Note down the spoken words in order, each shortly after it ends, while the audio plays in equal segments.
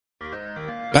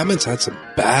Batman's had some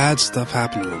bad stuff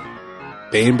happen to him.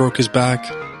 Bane broke his back.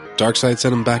 Darkseid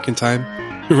sent him back in time.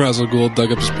 Ra's al Ghul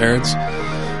dug up his parents.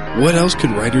 What else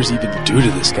could writers even do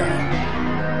to this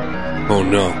guy? Oh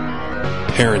no.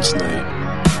 Parents' Night.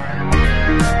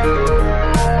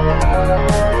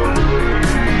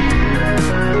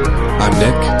 I'm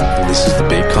Nick, and this is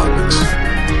Debate Comics.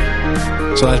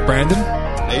 So that's Brandon.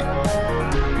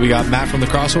 Hey. We got Matt from the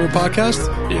Crossover Podcast.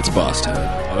 It's boss time.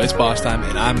 Oh, it's boss time,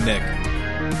 and I'm Nick.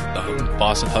 The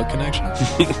Boston Hug connection?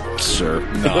 Sure.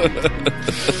 No.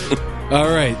 All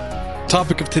right.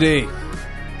 Topic of today.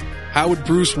 How would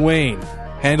Bruce Wayne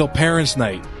handle Parents'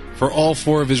 Night for all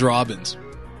four of his Robins?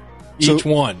 Each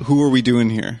one. Who are we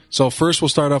doing here? So first we'll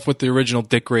start off with the original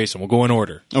Dick Grayson. We'll go in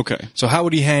order. Okay. So how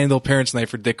would he handle Parents' Night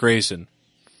for Dick Grayson?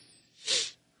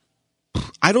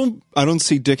 I don't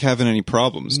see Dick having any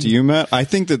problems. Do you, Matt? I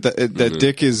think that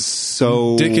Dick is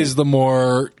so... Dick is the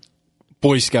more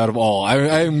Boy Scout of all.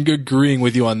 I'm agreeing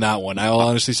with you on that one. I'll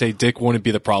honestly say Dick wouldn't be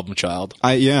the problem child.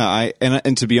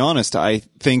 And to be honest, I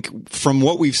think from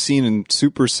what we've seen in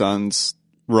Super Sons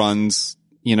runs,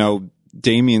 you know,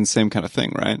 Damien's same kind of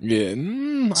thing, right? Yeah. I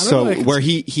don't know, where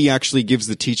he actually gives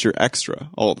the teacher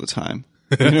extra all the time.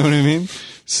 You know what I mean?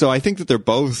 So I think that they're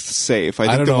both safe.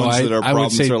 I think the ones that are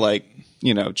problems are like,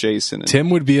 you know, Jason. Tim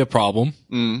would be a problem.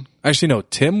 Actually, no,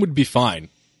 Tim would be fine.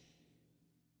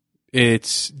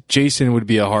 It's Jason would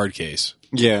be a hard case.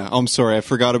 Yeah, I'm sorry. I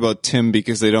forgot about Tim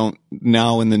because they don't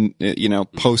now in the, you know,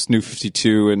 post New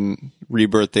 52 and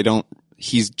Rebirth,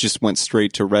 he's just went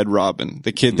straight to Red Robin.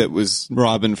 The kid that was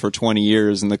Robin for 20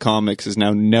 years in the comics has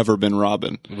now never been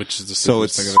Robin. Which is the so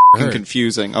it's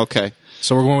confusing. Okay.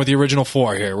 So we're going with the original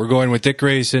four here. We're going with Dick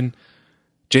Grayson,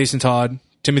 Jason Todd,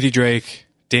 Timothy Drake,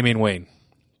 Damian Wayne.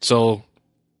 So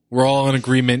we're all in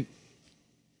agreement.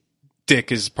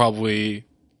 Dick is probably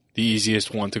the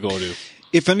easiest one to go to.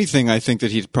 If anything, I think that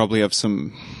he'd probably have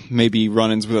some maybe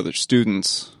run-ins with other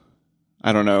students.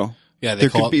 I don't know. Yeah, they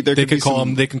can call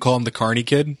him the Carney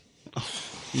Kid.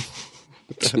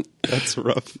 That's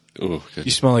rough. Ooh,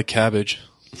 you smell like cabbage.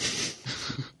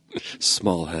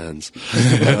 Small hands.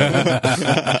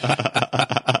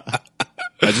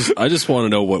 I just want to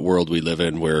know what world we live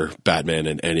in where Batman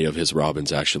and any of his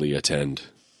Robins actually attend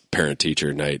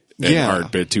parent-teacher night and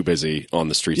aren't too busy on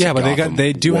the streets. Yeah, of but Gotham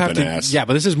they do have to. ass. Yeah,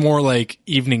 but this is more like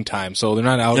evening time, so they're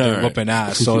not out there whooping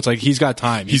ass. So it's like he's got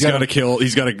time. He's got to kill.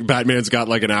 Batman's got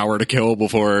like an hour to kill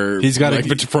before he's got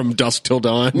from dusk till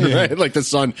dawn. Yeah. Right, like the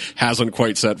sun hasn't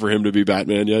quite set for him to be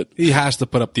Batman yet. He has to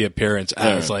put up the appearance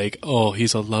as like, oh,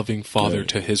 he's a loving father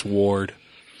to his ward.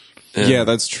 Yeah,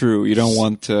 that's true. You don't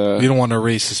want to. You don't want to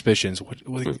raise suspicions.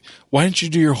 Why didn't you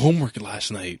do your homework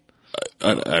last night?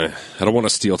 I don't want to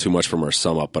steal too much from our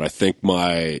sum up, but I think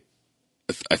I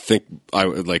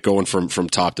would like going from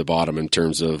top to bottom in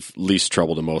terms of least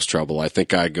trouble to most trouble. I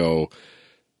think I go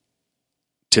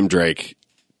Tim Drake,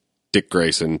 Dick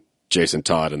Grayson, Jason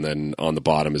Todd, and then on the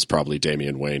bottom is probably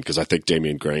Damian Wayne, because I think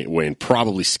Damian Wayne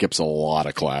probably skips a lot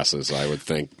of classes, I would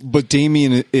think. But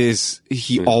Damian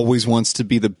always wants to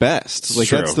be the best. Like,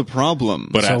 that's the problem.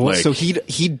 But so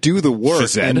he'd do the work,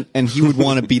 and he would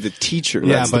want to be the teacher.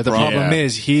 Yeah, but the problem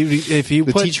is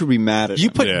the teacher would be mad at him.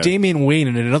 You put Damian Wayne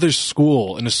in another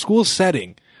school, in a school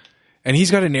setting, and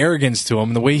he's got an arrogance to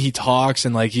him, and the way he talks,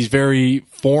 and like he's very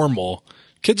formal.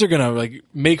 Kids are gonna like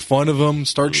make fun of him,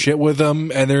 start shit with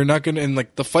him, and they're not gonna. And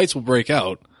like the fights will break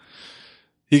out.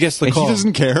 He gets the call. He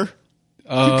doesn't care.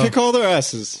 You kick all their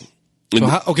asses. So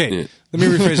let me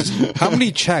rephrase this. How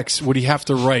many checks would he have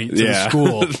to write to the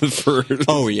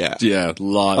school? Yeah, a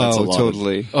lot.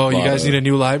 Totally. You guys need a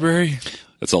new library?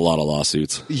 That's a lot of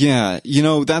lawsuits. Yeah, you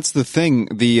know, that's the thing.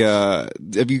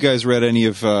 Have you guys read any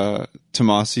of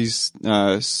Tomasi's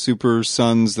Super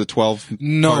Sons, the 12?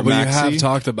 No, but you have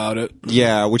talked about it.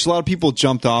 Yeah, which a lot of people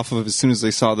jumped off of as soon as they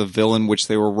saw the villain, which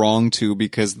they were wrong to,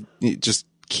 because just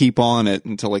keep on it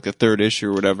until like the third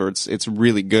issue or whatever. It's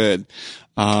really good.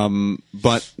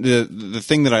 But the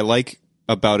thing that I like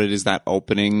about it is that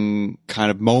opening kind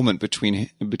of moment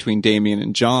between Damian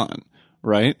and John.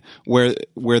 Right? Where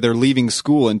they're leaving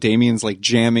school and Damian's like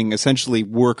jamming essentially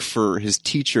work for his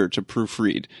teacher to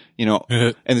proofread, you know,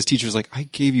 and this teacher's like, I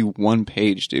gave you 1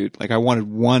 page, dude. Like I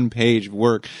wanted 1 page of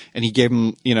work, and he gave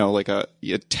him, you know, like a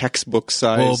textbook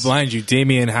size. Well, mind you,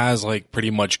 Damian has like pretty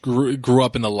much grew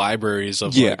up in the libraries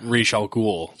of like Ra's al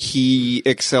Ghul. He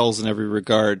excels in every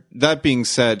regard. That being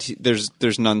said,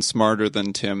 there's none smarter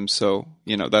than Tim, so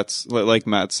you know, that's like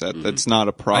Matt said, that's not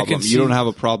a problem. You don't have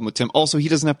a problem with Tim. Also, he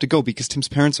doesn't have to go because Tim's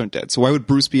parents aren't dead. So why would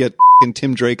Bruce be at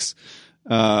Tim Drake's,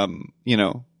 you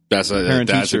know, that's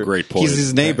a great point. He's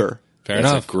his neighbor. Fair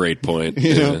enough. That's a great point.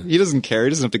 You know, he doesn't care. He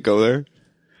doesn't have to go there.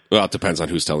 Well, it depends on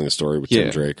who's telling the story with Tim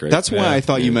Drake, right? That's why I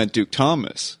thought you meant Duke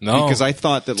Thomas. No. Because I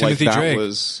thought that Timothy that Drake.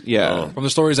 was From the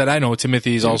stories that I know,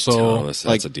 Timothy's also Thomas,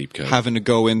 that's like a deep cut. having to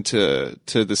go into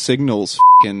the Signals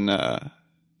no.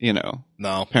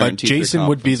 But parent-teacher Jason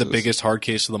would be the conferences. biggest hard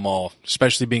case of them all,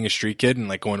 especially being a street kid and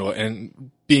like going to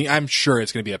and being. I'm sure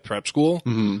it's going to be a prep school.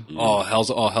 Mm-hmm. Oh,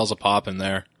 hell's a pop in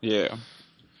there. Yeah.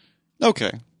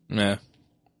 Okay. Yeah.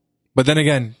 But then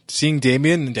again, seeing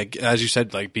Damien, like, as you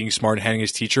said, like being smart and handing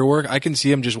his teacher work, I can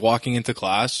see him just walking into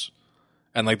class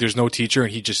and like there's no teacher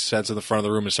and he just sits in the front of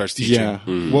the room and starts teaching. Yeah.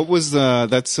 What was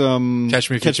that's Catch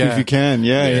Me If You If You Can.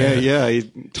 Yeah. Yeah. He,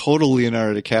 totally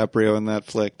Leonardo DiCaprio in that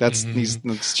flick. That's he's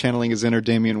channeling his inner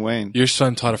Damian Wayne. Your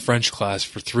son taught a French class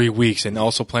for 3 weeks and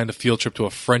also planned a field trip to a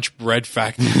French bread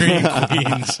factory in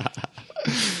Queens.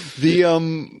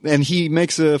 And he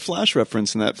makes a Flash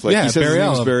reference in that flick. Yeah, he says Barry his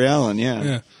name is Allen. Barry Allen.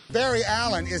 Yeah. Barry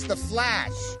Allen is the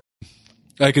Flash.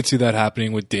 I could see that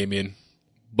happening with Damien.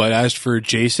 But as for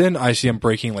Jason, I see him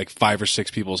breaking like 5 or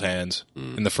 6 people's hands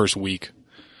in the first week.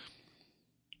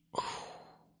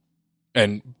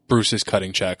 And Bruce is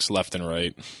cutting checks left and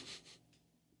right.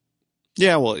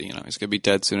 Yeah, well, he's gonna be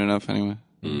dead soon enough anyway.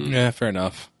 Yeah, fair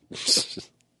enough.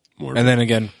 More And then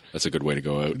again, that's a good way to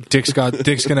go out. Dick's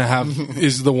gonna have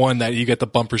is the one that you get the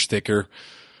bumper sticker.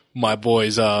 My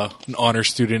boy's an honor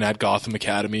student at Gotham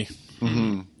Academy.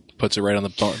 Mm-hmm. Puts it right on the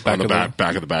back On the of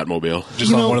back of the Batmobile.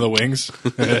 just on one of the wings.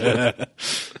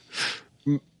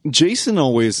 Jason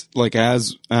always, like,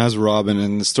 as Robin,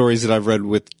 and the stories that I've read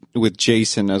with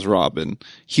Jason as Robin,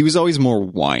 he was always more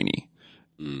whiny.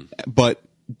 But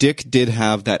Dick did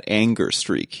have that anger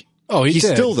streak. Oh, he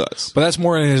did. still does. But that's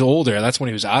more in his older. That's when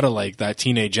he was out of like that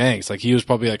teenage angst. Like he was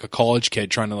probably like a college kid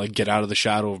trying to like get out of the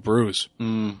shadow of Bruce.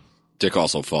 Dick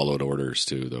also followed orders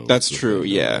too, though. That's true.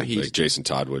 Yeah, like Jason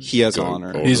Todd would. he has go honor.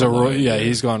 over He's the a line.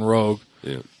 he's gone rogue.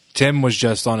 Yeah. Tim was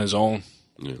just on his own.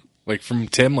 Yeah. Like from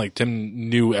Tim, like Tim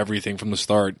knew everything from the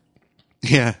start.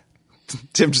 Yeah.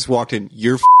 Tim just walked in.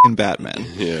 You're f***ing Batman.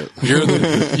 Yeah. You're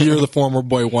the former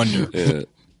boy wonder. Yeah.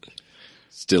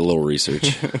 Did a little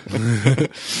research.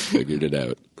 Figured it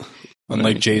out.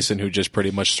 Unlike Jason, who just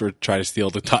pretty much sort of tried to steal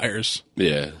the tires.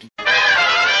 Yeah.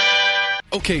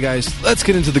 Okay, guys, let's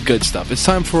get into the good stuff. It's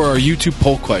time for our YouTube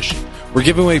poll question. We're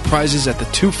giving away prizes at the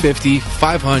 250,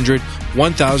 500,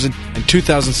 1,000, and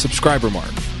 2,000 subscriber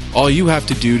mark. All you have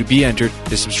to do to be entered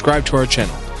is subscribe to our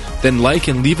channel. Then like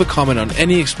and leave a comment on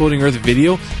any Exploding Earth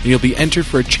video, and you'll be entered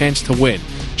for a chance to win.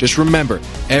 Just remember,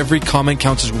 every comment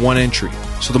counts as one entry.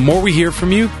 So the more we hear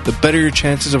from you, the better your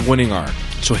chances of winning are.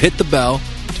 So hit the bell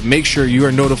to make sure you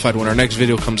are notified when our next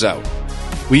video comes out.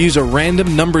 We use a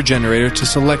random number generator to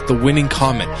select the winning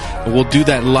comment, and we'll do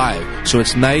that live, so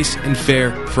it's nice and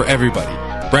fair for everybody.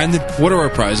 Brandon, what are our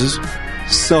prizes?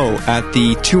 So, at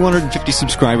the 250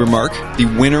 subscriber mark, the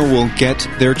winner will get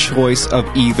their choice of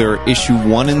either issue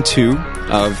 1 and 2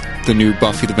 of the new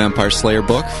Buffy the Vampire Slayer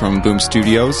book from Boom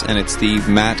Studios, and it's the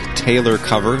Matt Taylor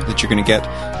cover that you're going to get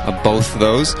of both of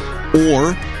those,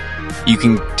 or you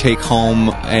can take home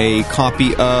a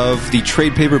copy of the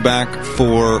trade paperback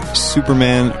for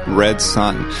Superman Red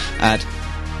Sun. At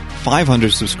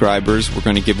 500 subscribers, we're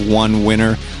going to give one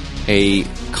winner a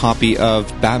copy of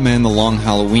Batman the Long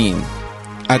Halloween.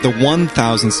 At the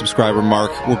 1,000 subscriber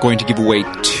mark, we're going to give away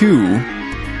 2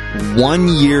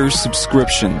 one-year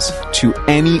subscriptions to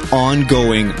any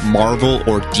ongoing Marvel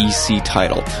or DC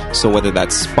title. So whether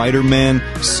that's Spider-Man,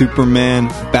 Superman,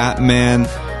 Batman,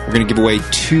 we're going to give away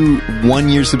 2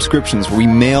 one-year subscriptions. We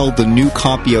mail the new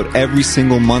copy out every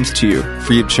single month to you,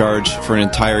 free of charge for an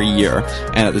entire year.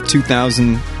 And at the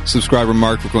 2,000 subscriber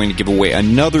mark, we're going to give away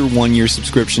another one-year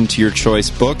subscription to your choice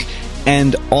book.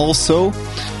 And also,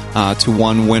 to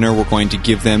one winner, we're going to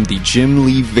give them the Jim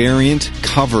Lee variant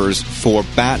covers for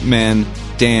Batman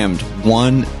Damned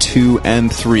 1, 2,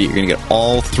 and 3. You're going to get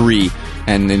all 3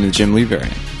 and in the Jim Lee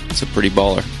variant. It's a pretty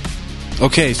baller.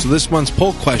 Okay, so this month's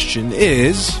poll question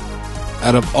is,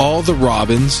 out of all the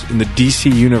Robins in the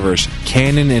DC universe,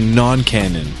 canon and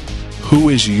non-canon, who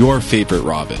is your favorite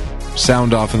Robin?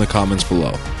 Sound off in the comments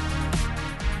below.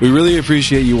 We really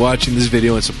appreciate you watching this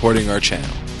video and supporting our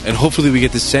channel. And hopefully we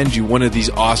get to send you one of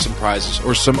these awesome prizes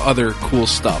or some other cool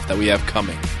stuff that we have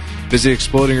coming. Visit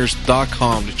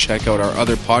ExplodingEarth.com to check out our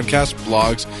other podcasts,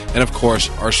 blogs, and of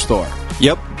course, our store.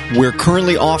 Yep. We're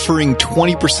currently offering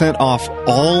 20% off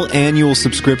all annual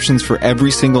subscriptions for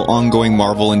every single ongoing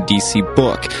Marvel and DC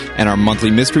book. And our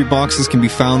monthly mystery boxes can be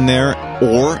found there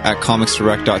or at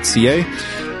comicsdirect.ca.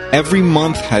 Every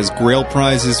month has Grail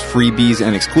prizes, freebies,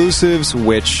 and exclusives,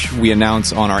 which we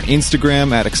announce on our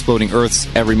Instagram at Exploding Earths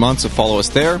every month, so follow us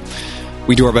there.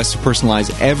 We do our best to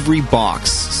personalize every box,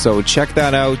 so check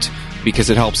that out. because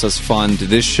it helps us fund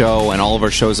this show and all of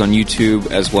our shows on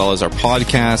YouTube, as well as our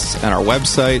podcasts and our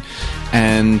website.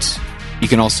 And you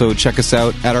can also check us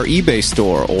out at our eBay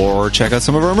store or check out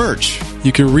some of our merch.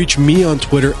 You can reach me on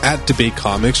Twitter at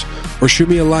DebateComics or shoot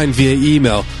me a line via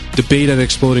email,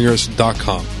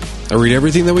 debate@explodingearth.com. I read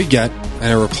everything that we get, and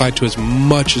I reply to as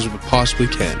much as we possibly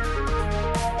can.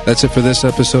 That's it for this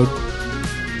episode.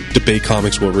 Debate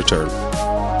Comics will return.